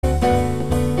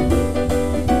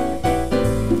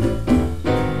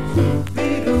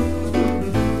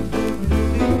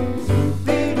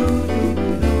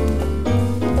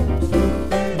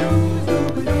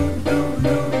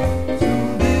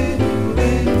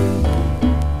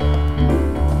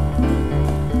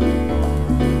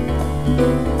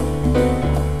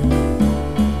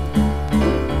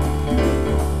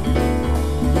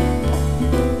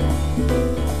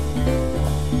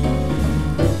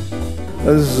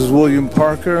This is William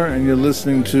Parker, and you're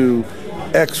listening to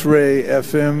X-Ray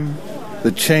FM,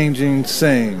 The Changing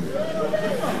Same.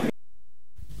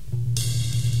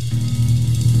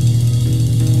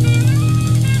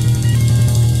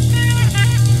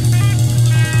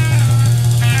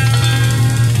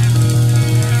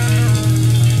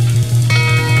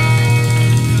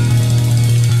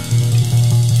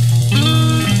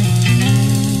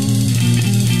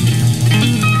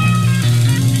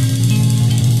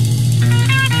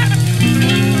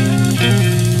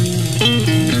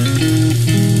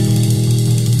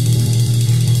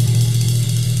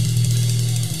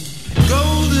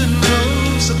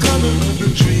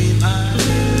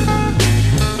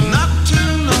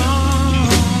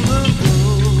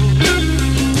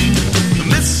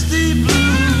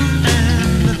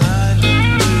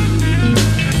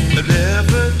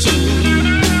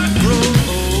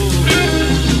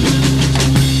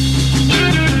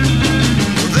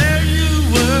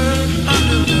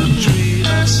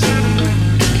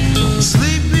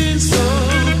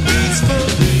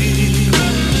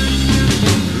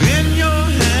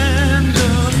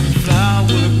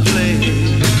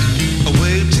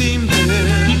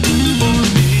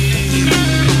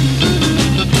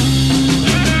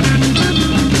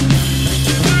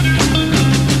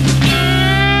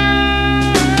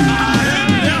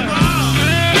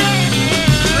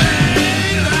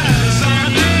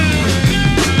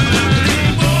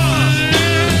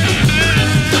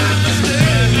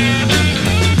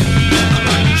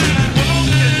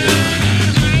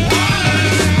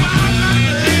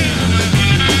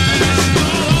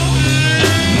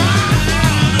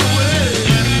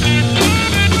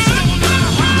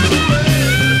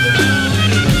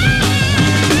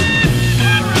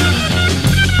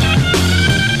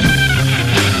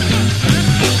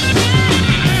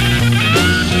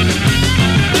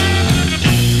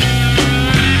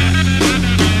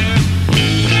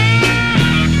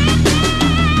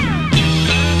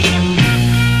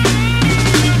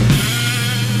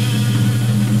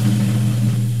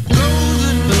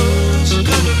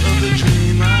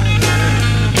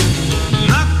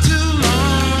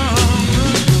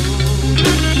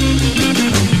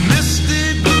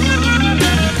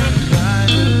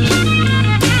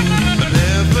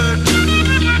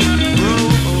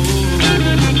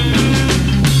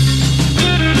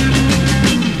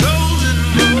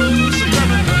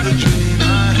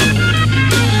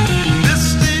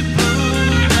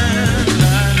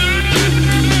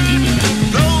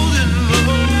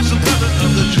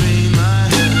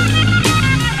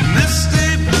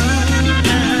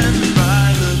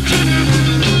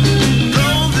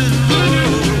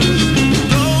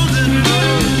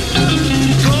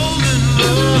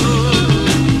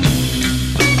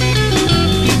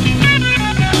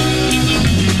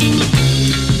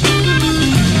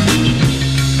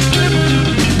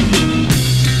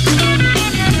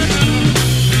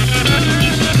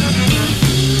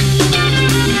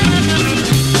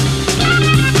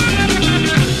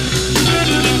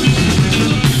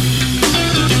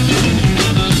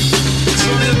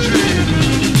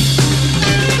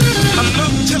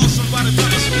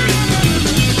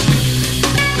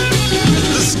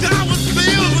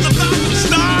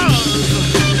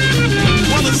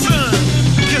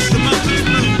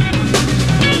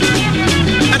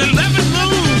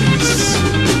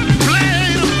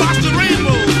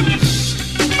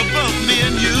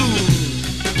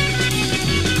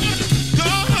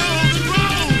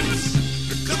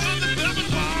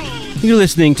 You're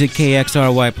listening to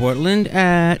KXRY Portland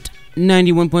at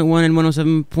 91.1 and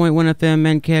 107.1 FM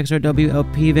and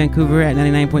KXRWLP Vancouver at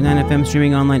 99.9 FM,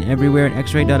 streaming online everywhere at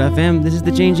xray.fm. This is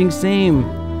The Changing Same.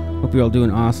 Hope you're all doing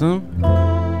awesome.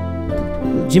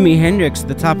 Jimi Hendrix at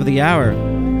the top of the hour.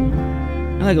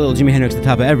 I like a little Jimi Hendrix at the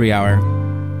top of every hour.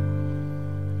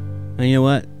 And you know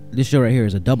what? This show right here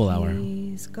is a double hour.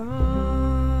 He's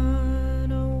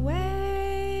gone away.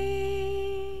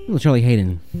 Little Charlie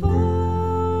Hayden.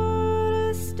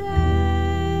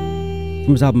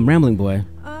 From his album Rambling Boy.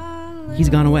 He's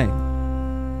gone away.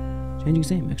 Changing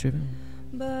Same, X-Ray FM.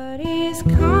 But he's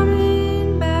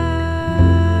coming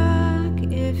back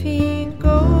if he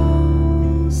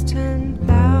goes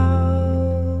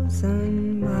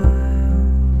 10,000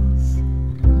 miles.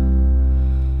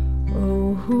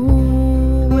 Oh,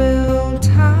 who will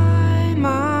tie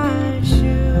my shoes?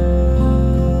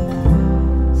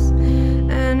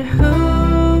 And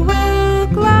who will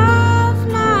glove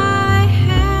my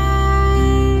hands?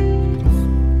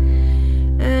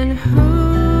 And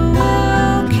who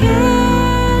will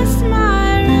kiss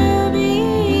my room?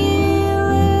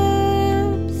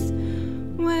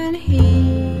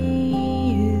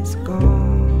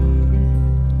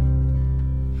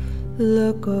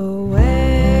 Look away,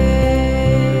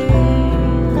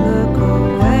 look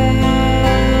away,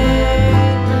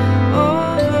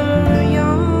 over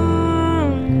yonder.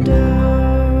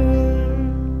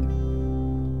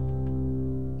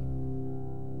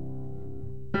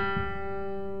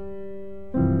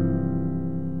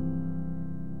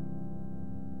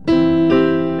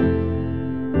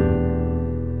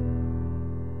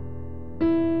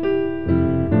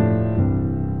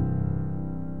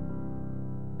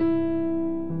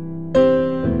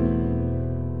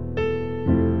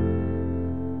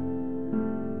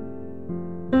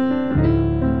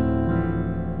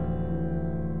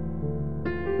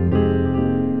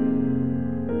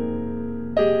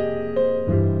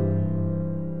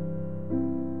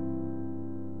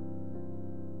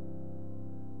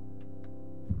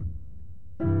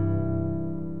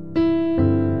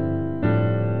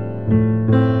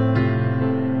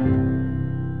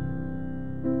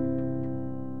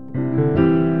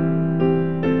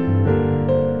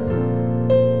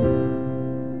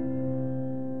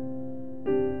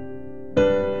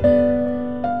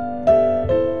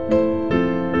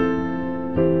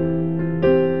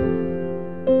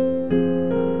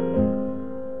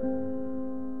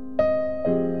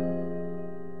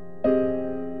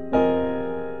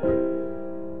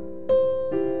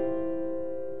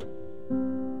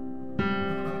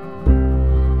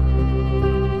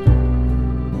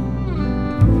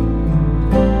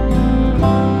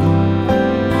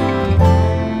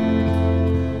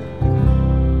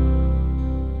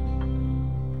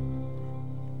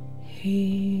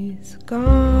 He's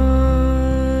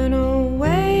gone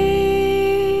away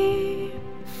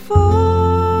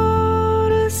for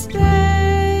to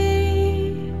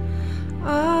stay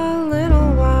a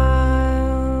little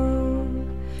while,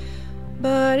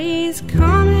 but he's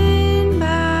coming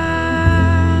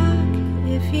back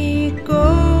if he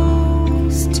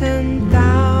goes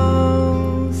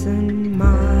 10,000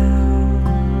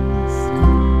 miles.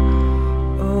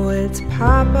 Oh, it's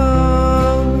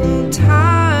Papa will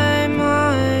tie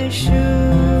my shoes,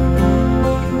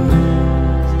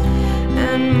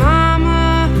 and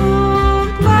Mama will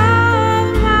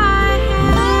glove my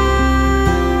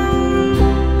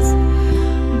hands,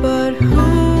 but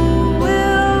who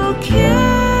will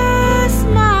kiss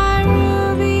my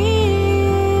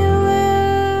ruby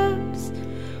lips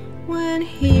when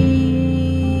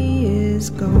he is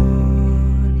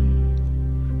gone?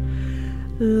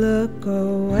 Look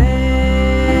away.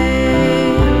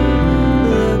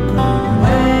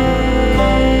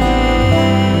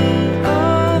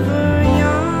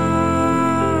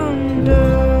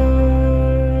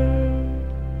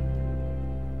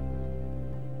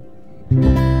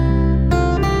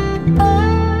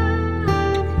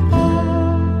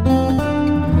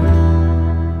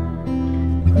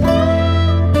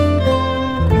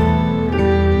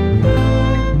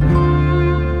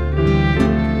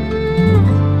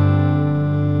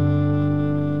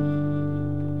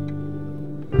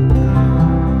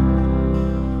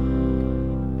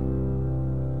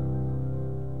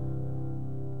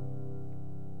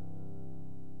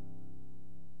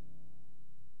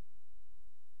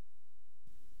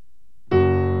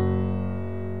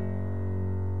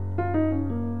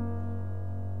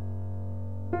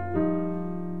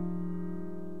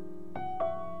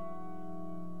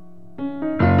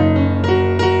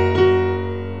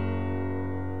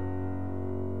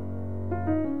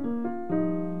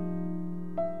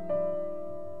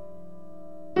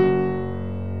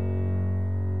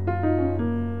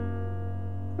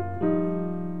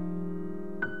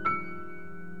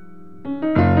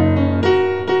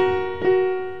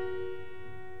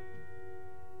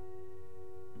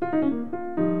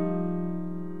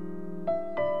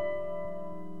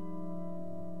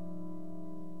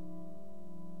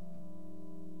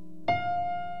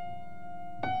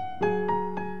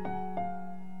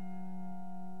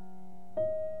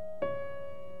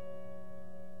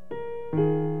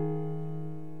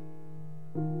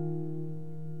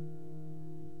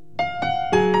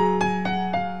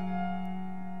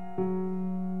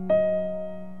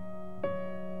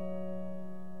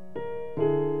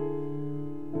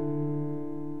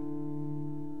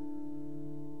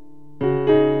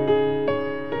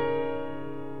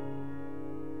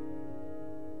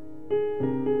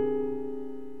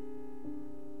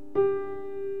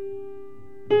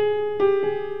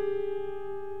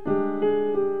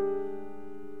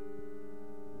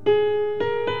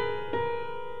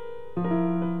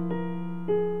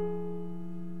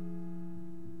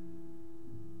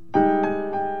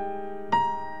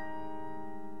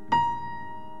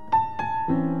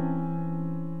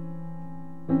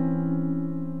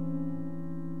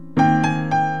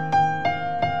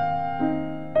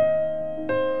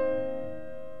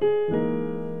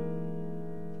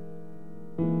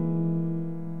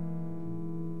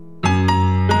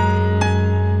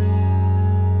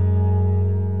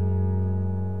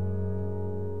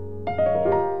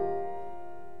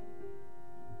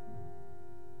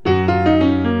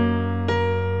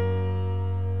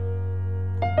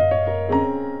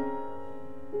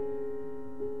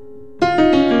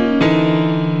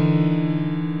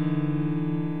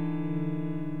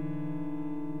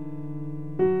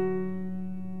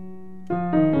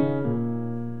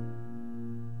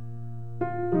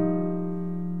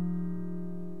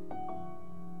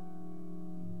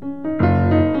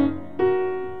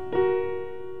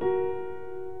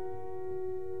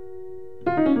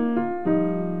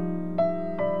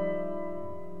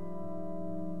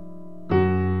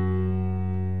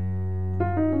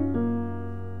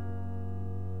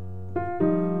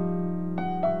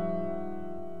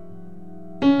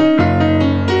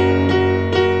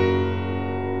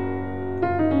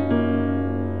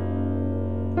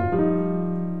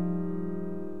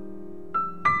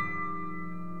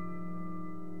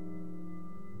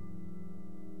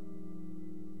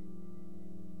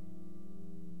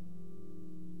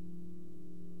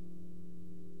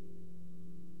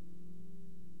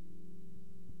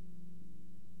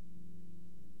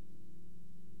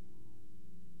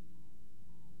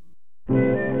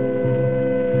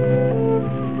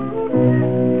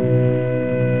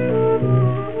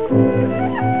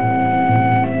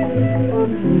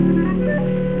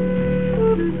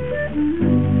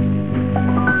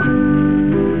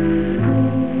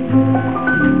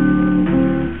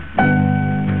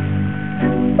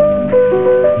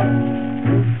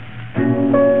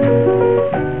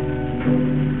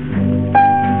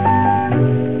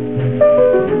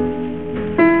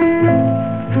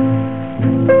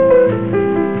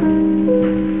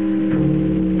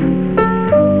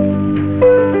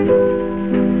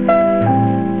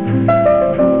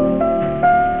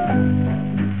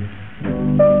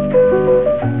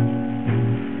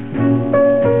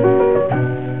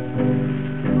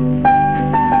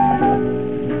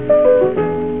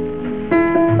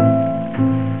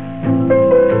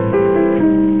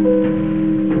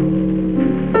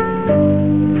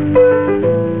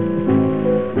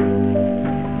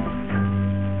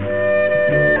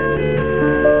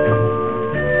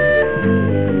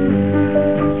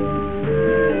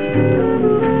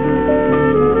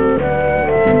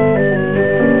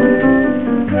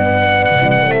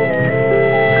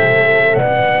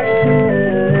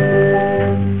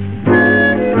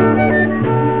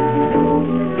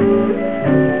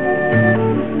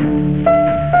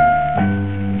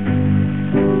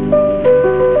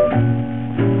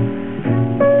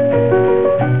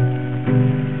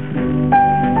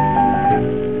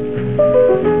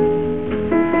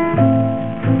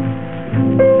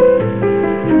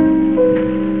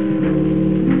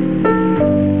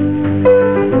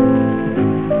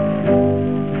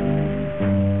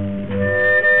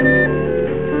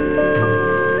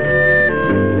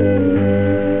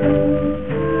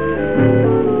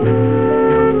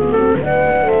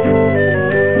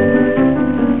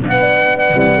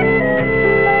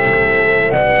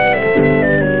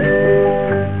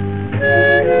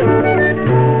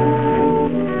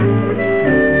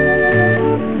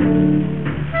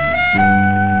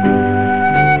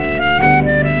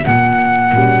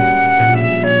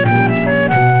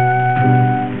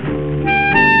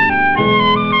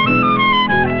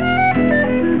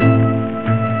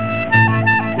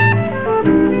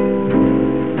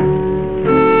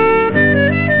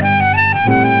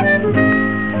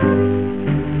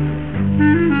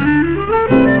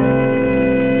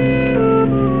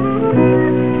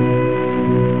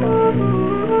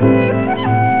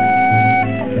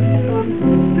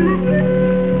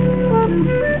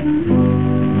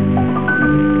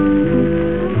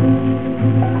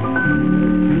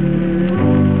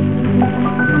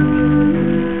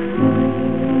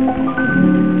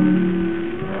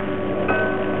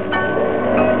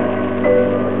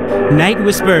 Night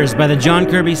Whispers by the John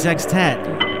Kirby Sextet.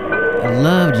 I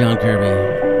love John Kirby.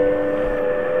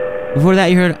 Before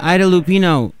that, you heard Ida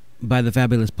Lupino by the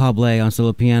fabulous Paul Bley on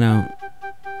solo piano.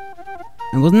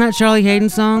 And wasn't that Charlie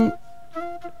Hayden's song?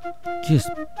 Just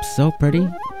so pretty.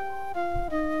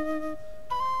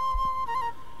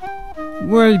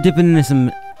 We're dipping into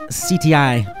some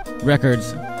CTI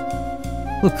records.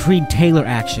 A little Creed Taylor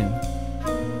action.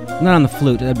 Not on the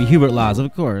flute, that'd be Hubert Laws,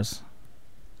 of course.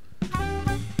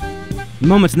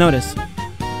 Moment's Notice.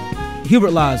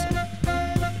 Hubert Laws.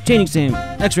 Changing Sam.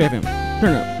 X-Ray FM.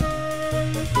 Turn it up.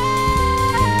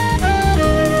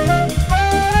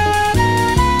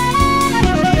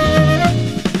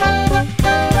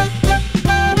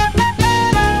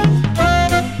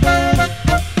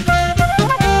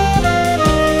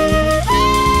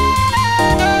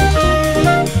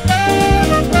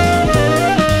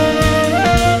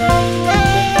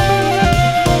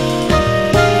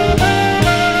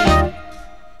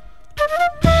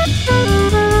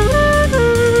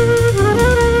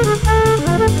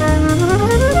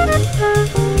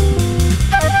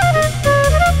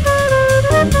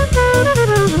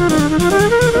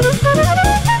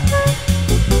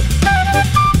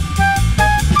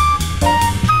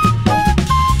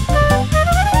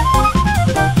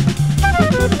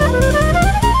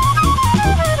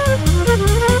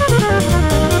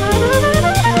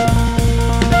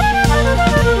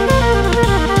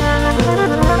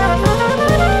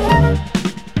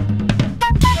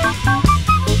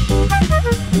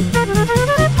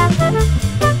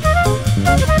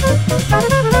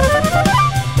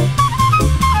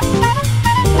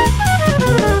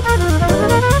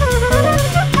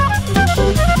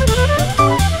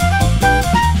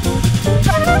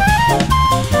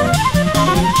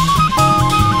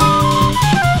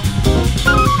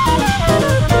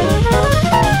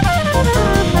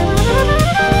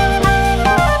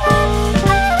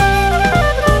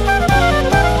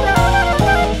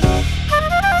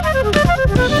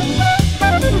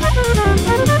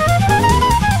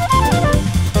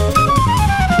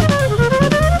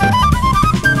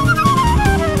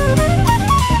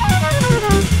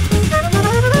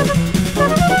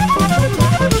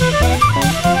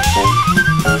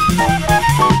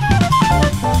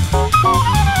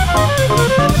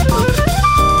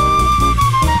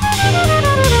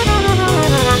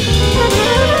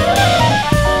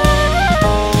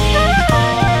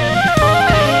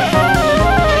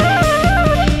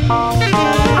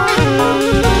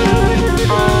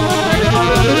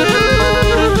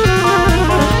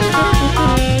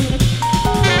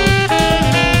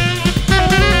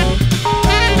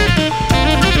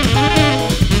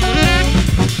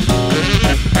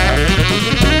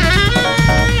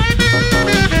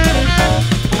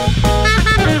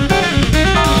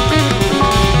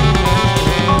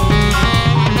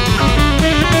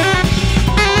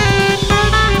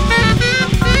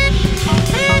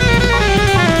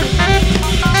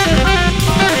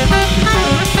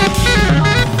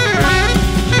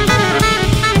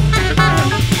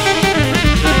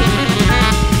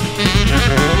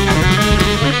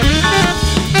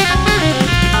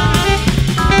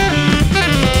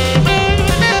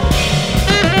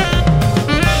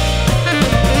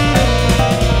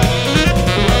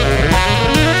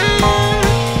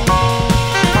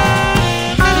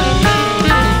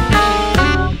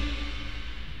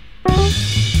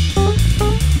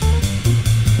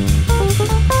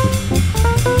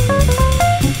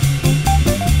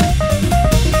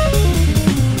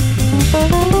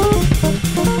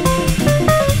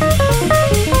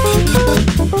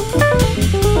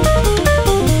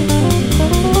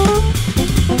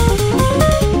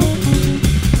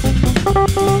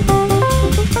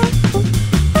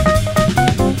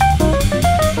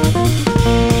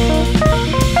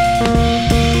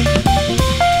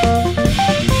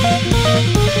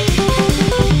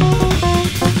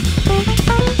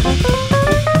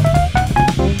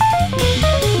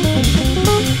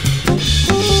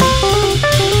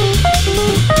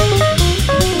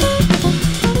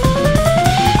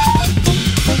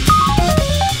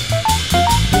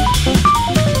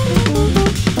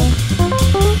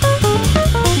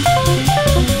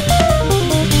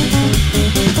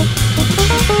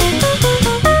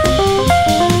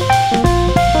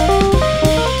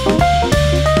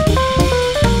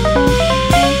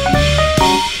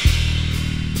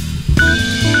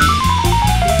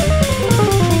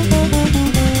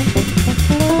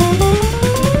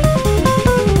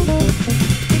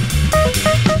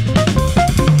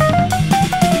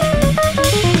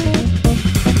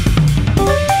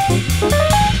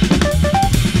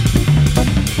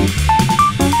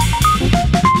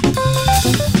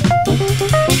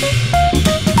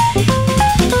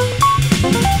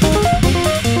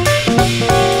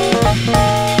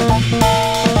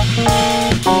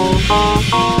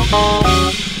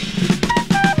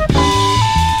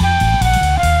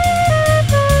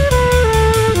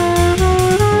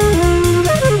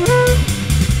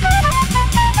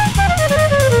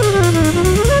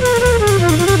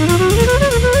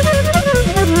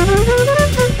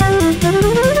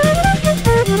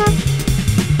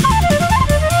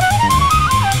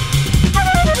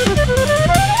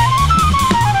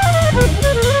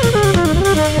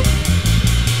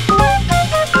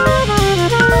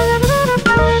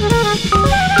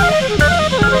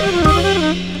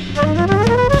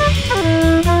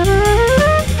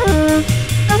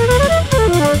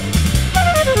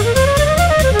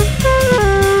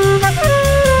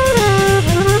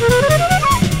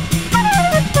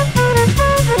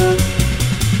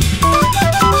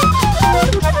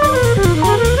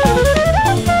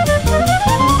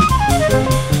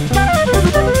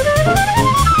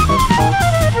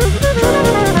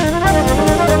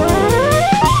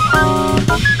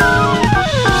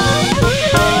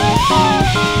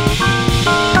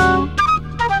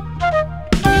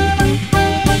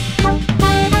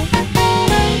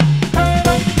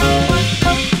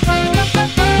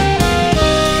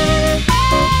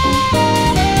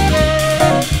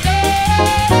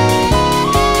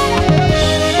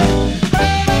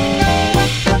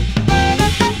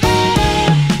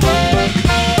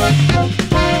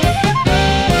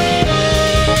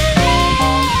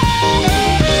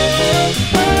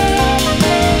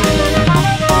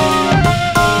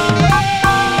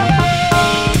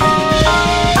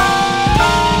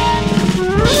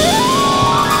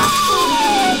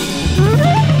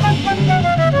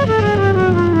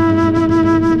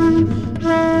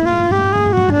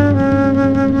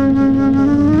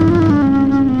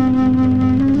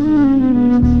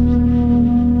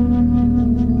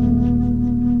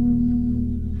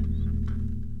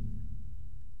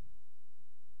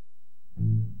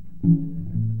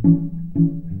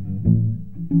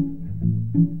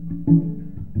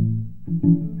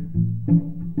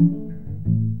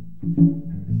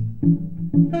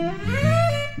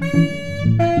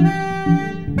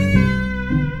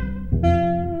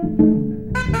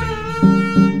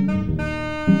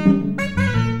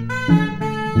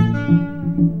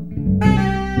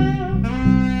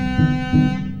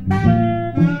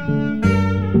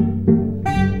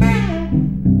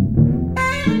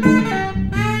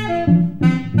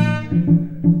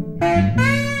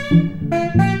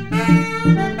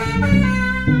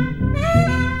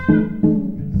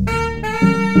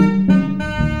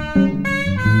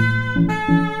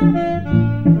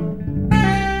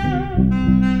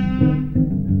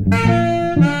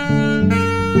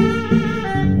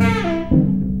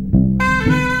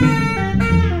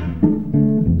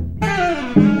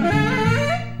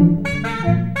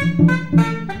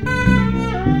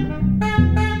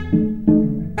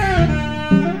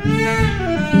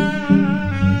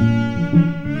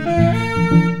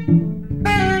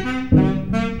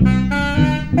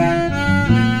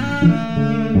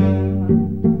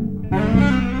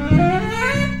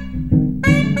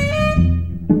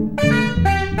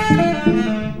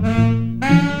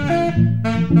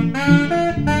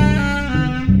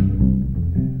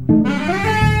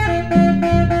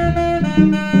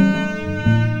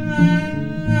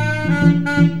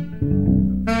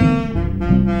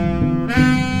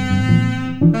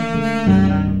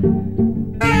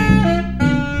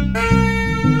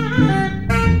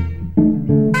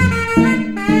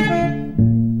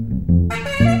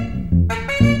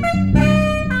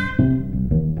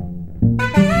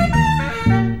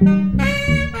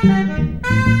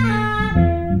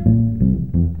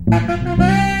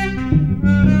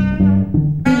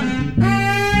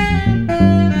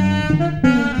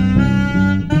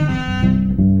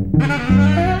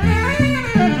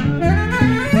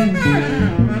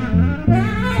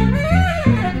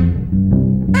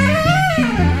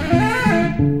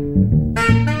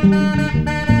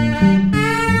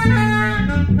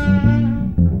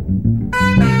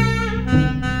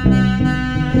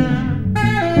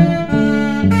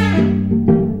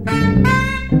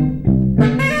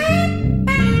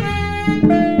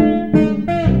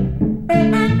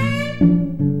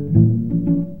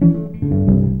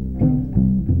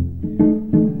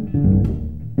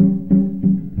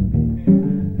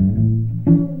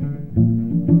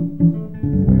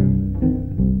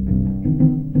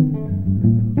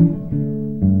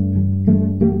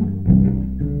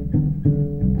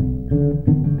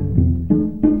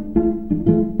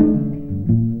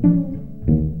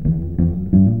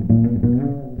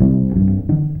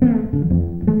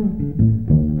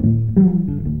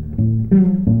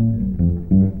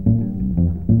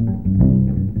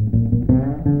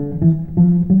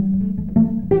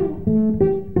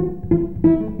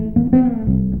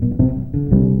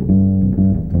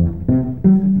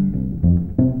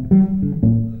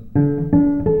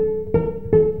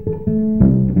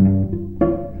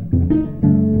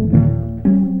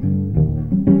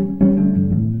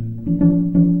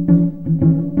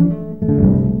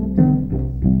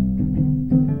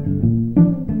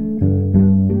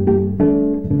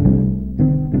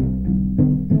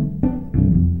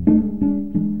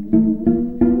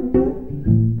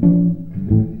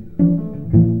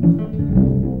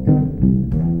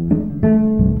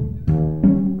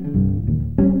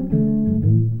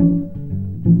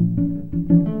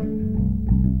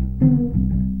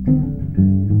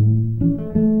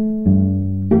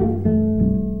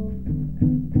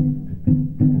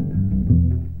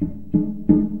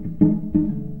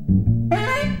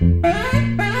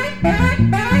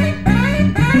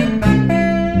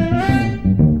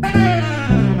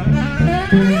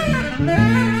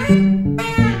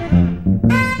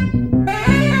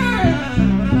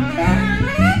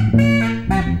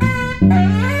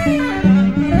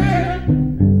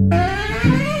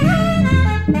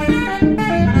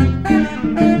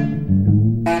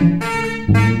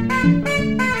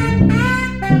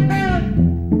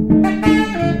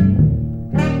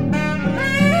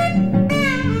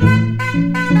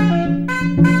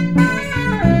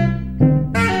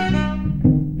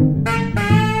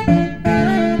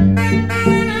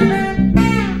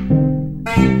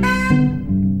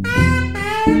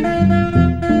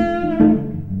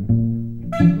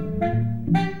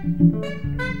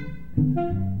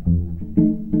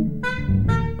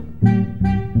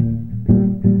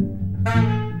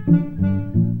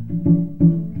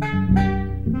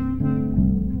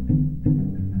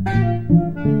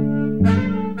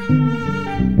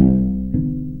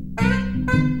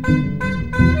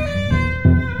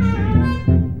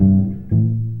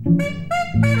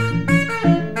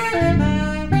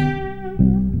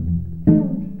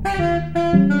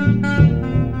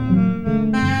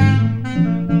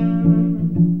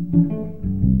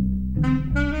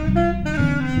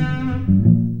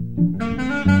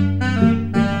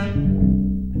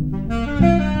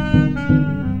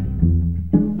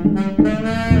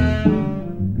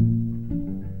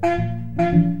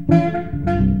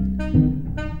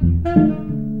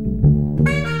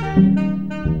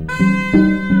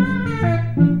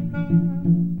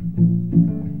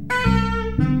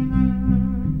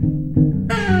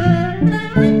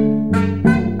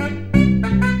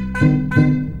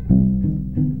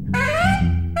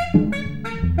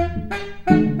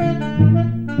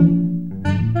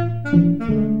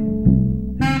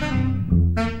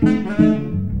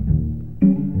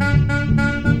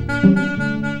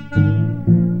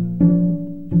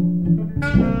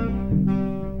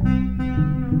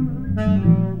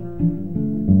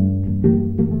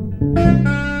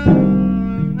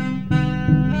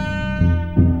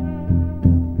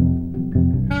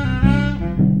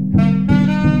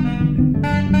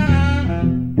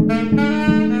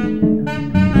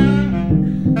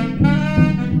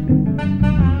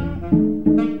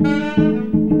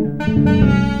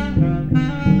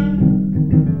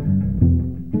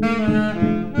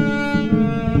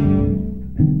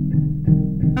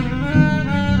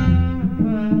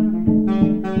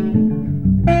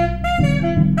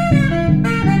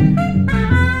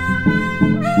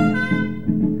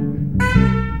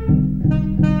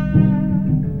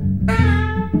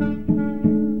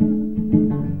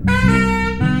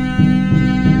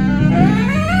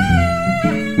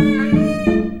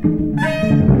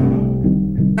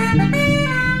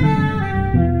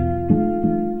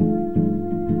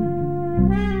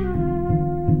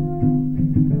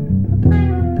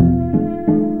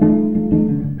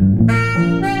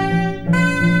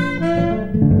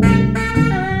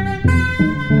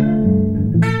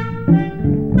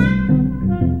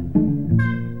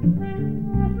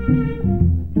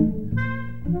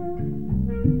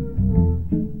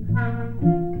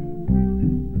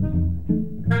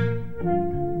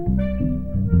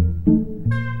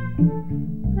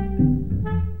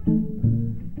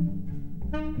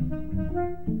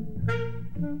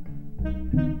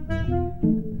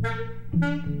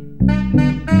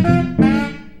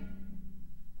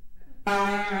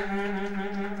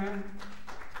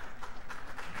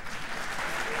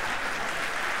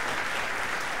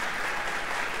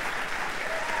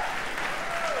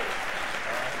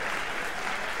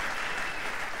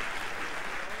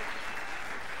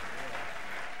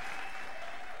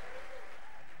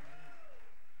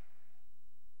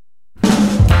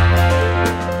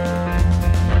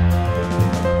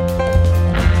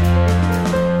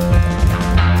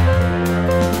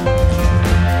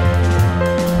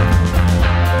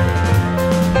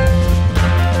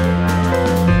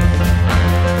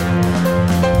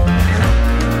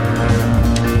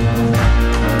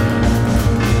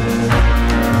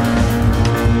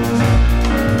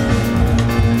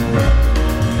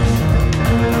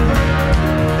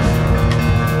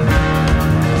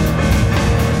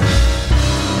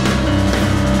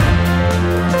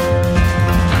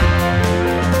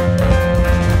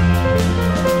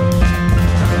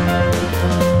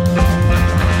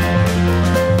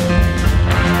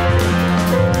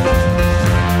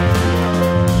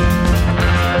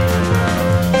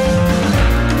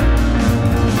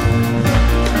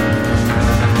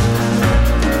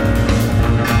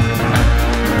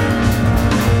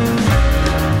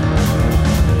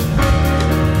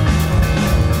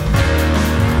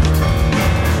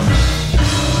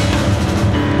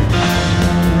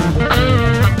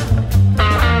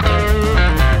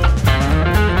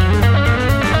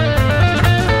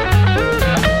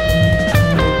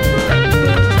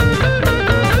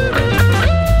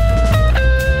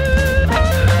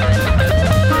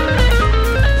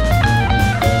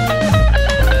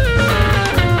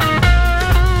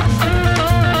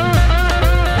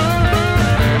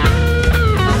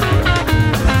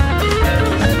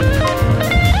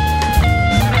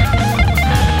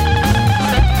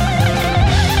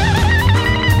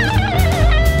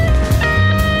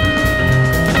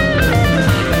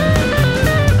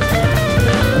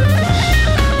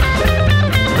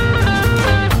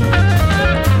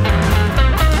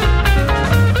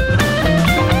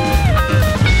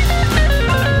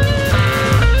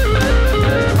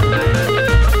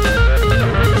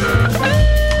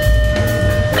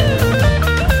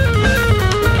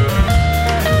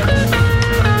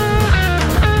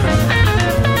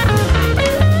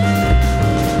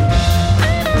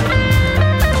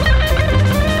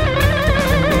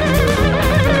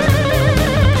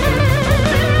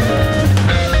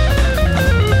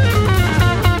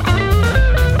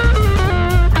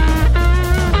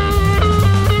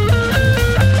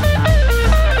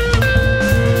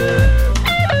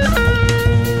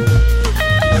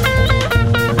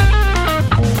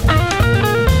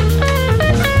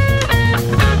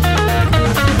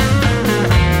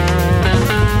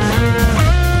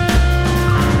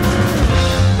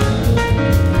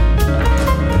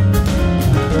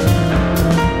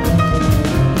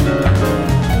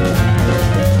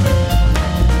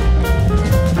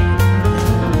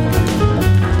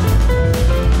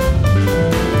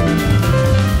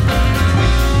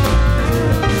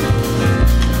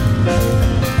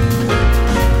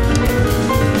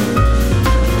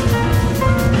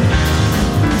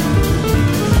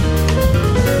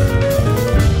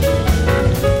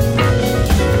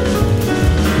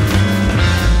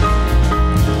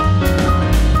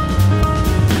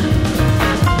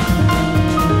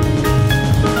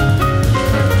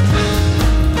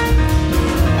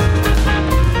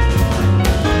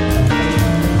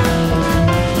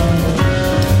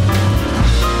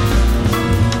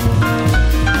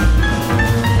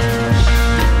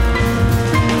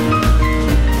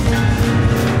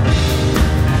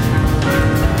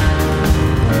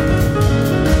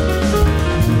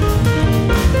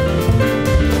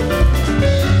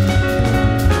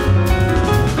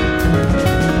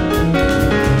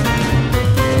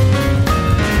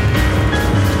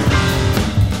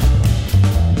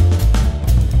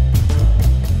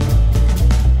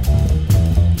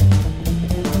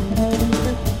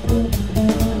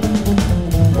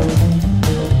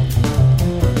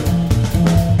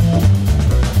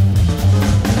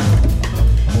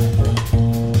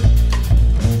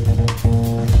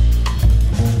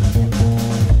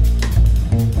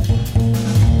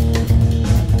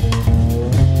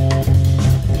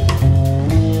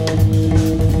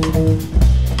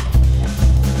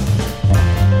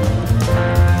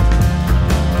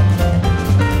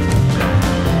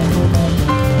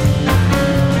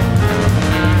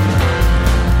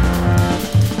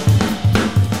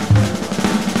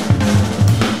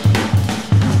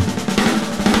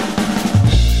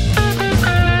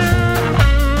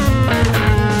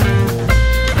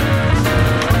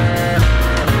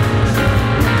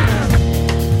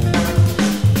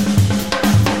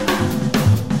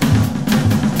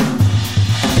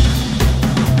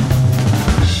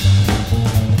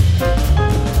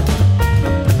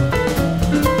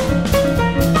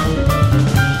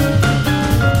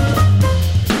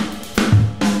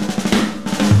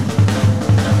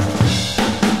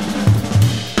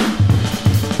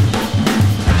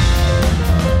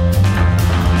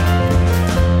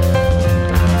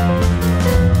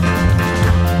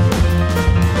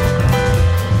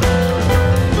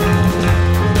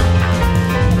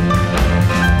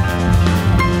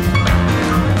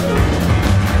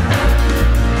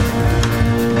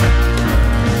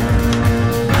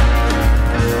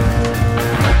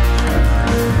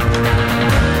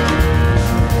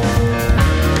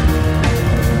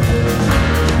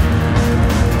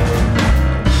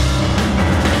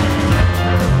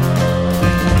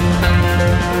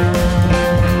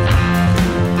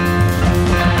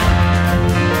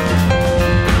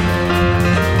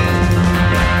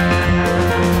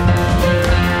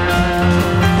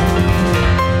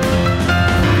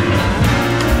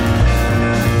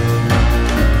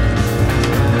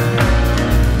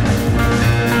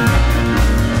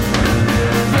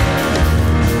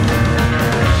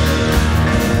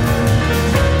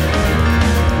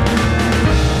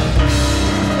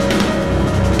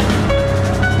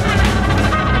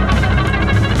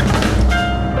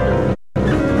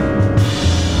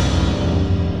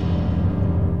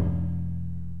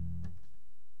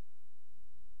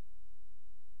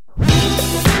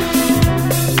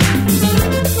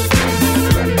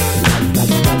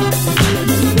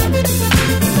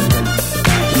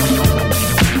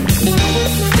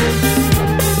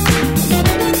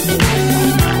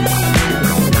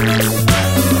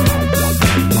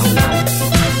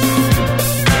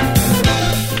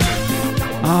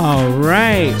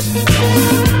 right.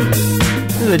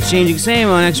 This is the Changing Same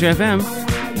on Extra FM.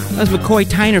 That was McCoy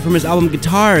Tyner from his album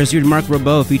Guitars. You heard Mark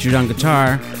Ribot featured on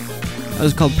guitar. That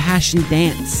was called Passion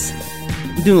Dance.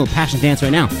 I'm doing a little Passion Dance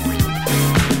right now.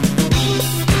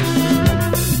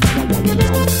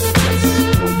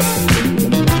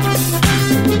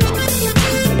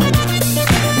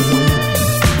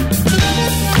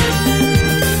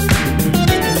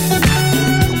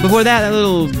 Before that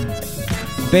little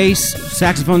bass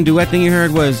saxophone duet thing you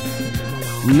heard was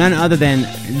none other than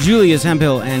Julius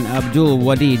Hemphill and Abdul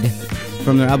Wadid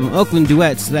from their album Oakland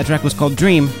Duets. That track was called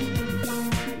Dream.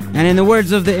 And in the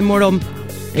words of the immortal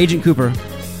Agent Cooper,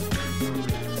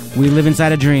 we live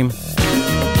inside a dream.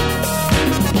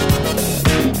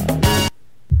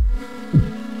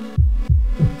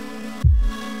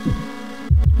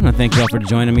 I want to thank you all for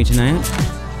joining me tonight.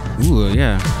 Ooh,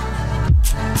 yeah.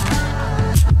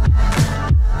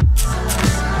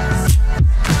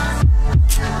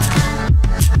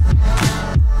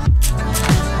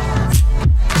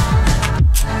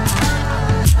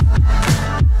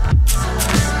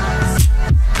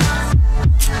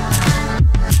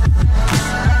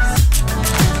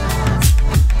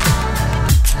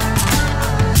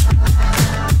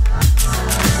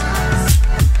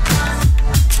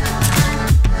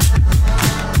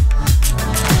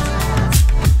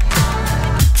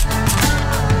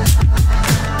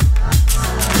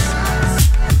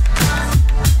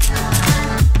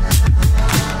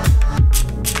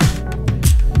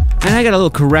 I got a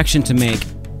little correction to make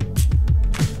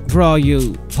for all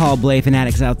you Paul Bley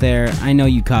fanatics out there. I know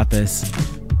you caught this.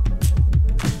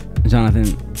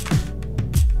 Jonathan,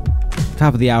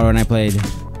 top of the hour, and I played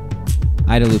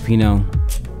Ida Lupino.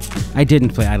 I didn't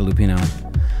play Ida Lupino.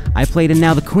 I played And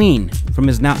Now the Queen from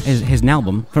his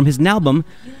album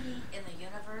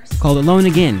called Alone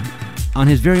Again on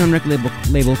his very own record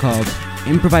label called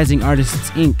Improvising Artists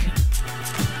Inc.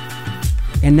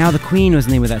 And Now the Queen was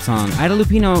the name of that song. Ida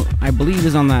Lupino, I believe,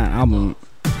 is on that album.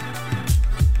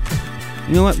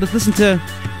 You know what? Let's listen to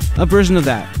a version of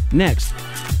that next.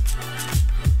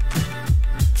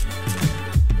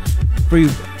 For you,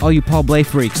 all you Paul Bley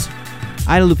freaks,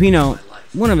 Ida Lupino,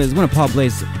 one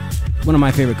of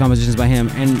my favorite compositions by him.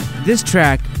 And this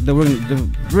track, the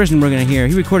version we're gonna hear,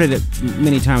 he recorded it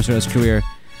many times throughout his career.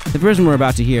 The version we're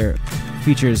about to hear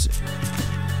features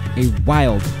a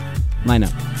wild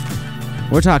lineup.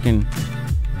 We're talking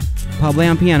Paul Bley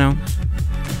on piano,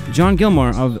 John Gilmore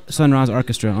of Sun Ra's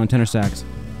Orchestra on tenor sax,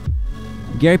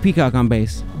 Gary Peacock on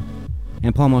bass,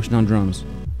 and Paul Motion on drums.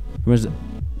 From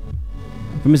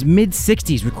his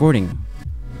mid-60s recording,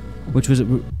 which was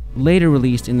later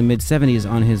released in the mid-70s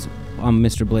on his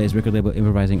Mr. Bley's record label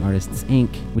Improvising Artists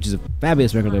Inc., which is a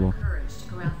fabulous record label.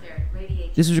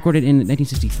 This was recorded in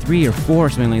 1963 or 4 or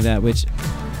something like that, which,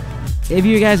 if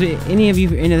you guys, any of you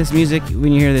into this music,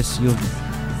 when you hear this,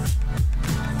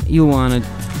 you'll want to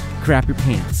crap your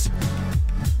pants.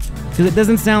 Because it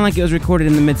doesn't sound like it was recorded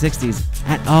in the mid-60s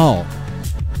at all.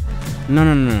 No.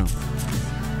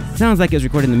 It sounds like it was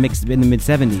recorded in the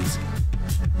mid-70s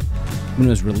when it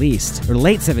was released. Or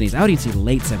late 70s. I would even say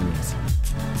late 70s.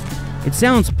 It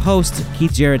sounds post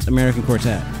Keith Jarrett's American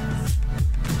Quartet.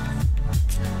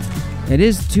 It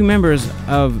is two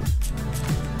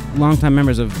longtime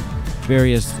members of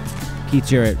various Keith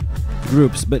Jarrett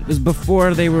groups, but it was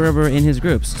before they were ever in his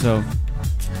groups, so.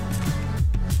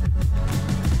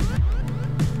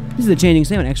 This is the Changing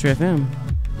Same on Extra FM.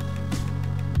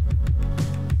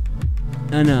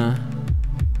 And,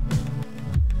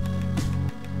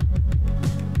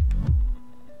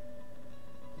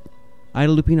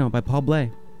 Ida Lupino by Paul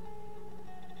Bley.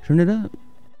 Turn it up.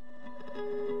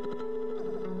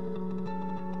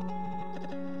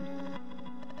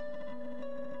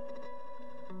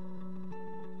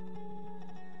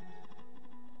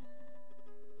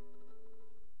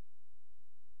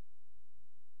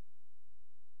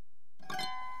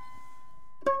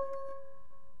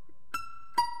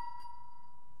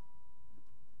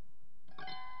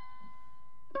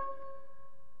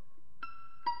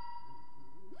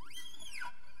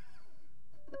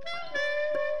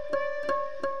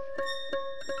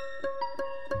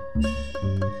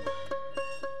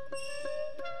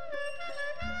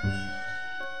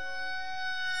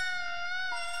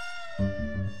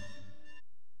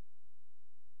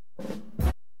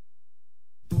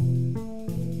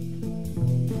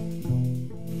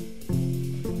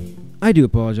 I do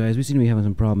apologize. We seem to be having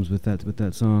some problems with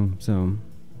that song, so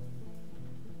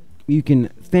you can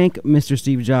thank Mr.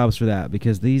 Steve Jobs for that,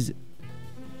 because these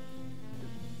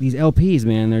LPs,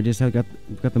 man, they're just got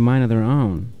the mind of their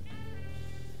own.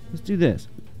 Let's do this.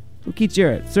 So Keith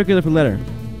Jarrett, Circular for Letter.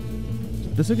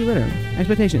 The Circuit Ritter.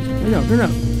 Expectations.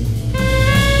 No.